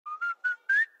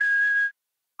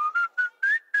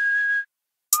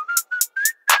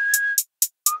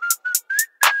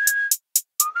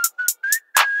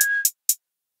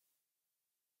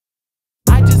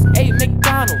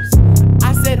McDonald's.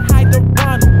 I said hi to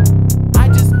Ronald. I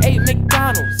just ate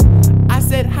McDonald's. I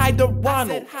said hi to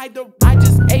Ronald. I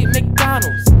just ate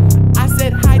McDonald's. I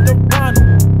said hi to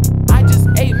Ronald. I just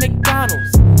ate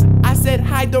McDonald's. I said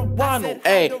hi to Ronald.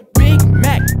 Hey, Big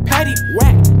Mac, patty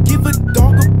whack, give a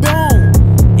dog a bone.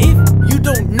 If you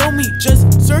don't know me,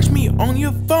 just search me on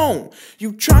your phone.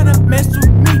 You tryna mess with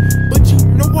me, but you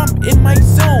know I'm in my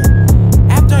zone.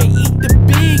 After I eat the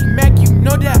Big Mac, you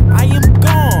know that I am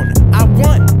gone. I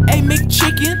want a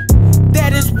McChicken,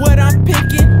 that is what I'm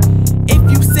picking.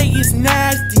 If you say it's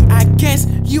nasty, I guess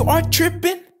you are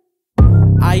tripping.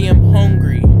 I am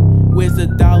hungry, where's the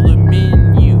dollar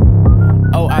menu?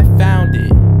 Oh, I found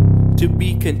it, to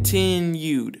be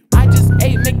continued. I just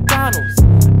ate McDonald's.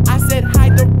 I said hi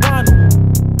to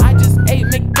Ronald. I just ate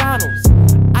McDonald's.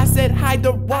 I said hi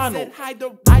to Ronald.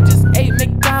 I just ate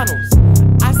McDonald's.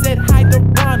 I said hi to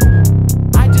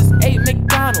Ronald. I just ate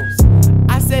McDonald's.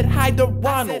 I said hi to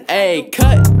Ronald. Hey,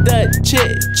 cut the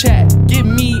chit chat. Give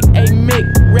me a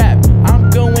McWrap. I'm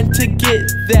going to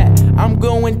get that. I'm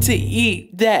going to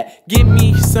eat that. Give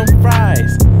me some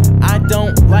fries. I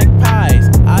don't like pies.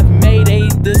 I've made a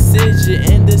decision,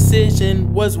 and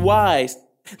decision was wise.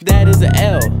 That is a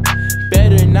L.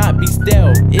 Better not be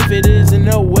stale. If it isn't,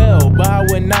 oh well, but I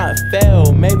would not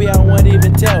fail. Maybe I won't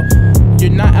even tell.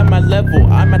 You're not at my level,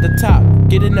 I'm at the top.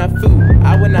 Get enough food,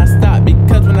 I will not stop.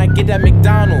 Because when I get at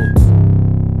McDonald's,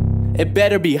 it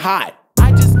better be hot.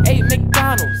 I just ate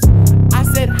McDonald's. I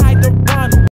said hi to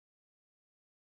Ronald.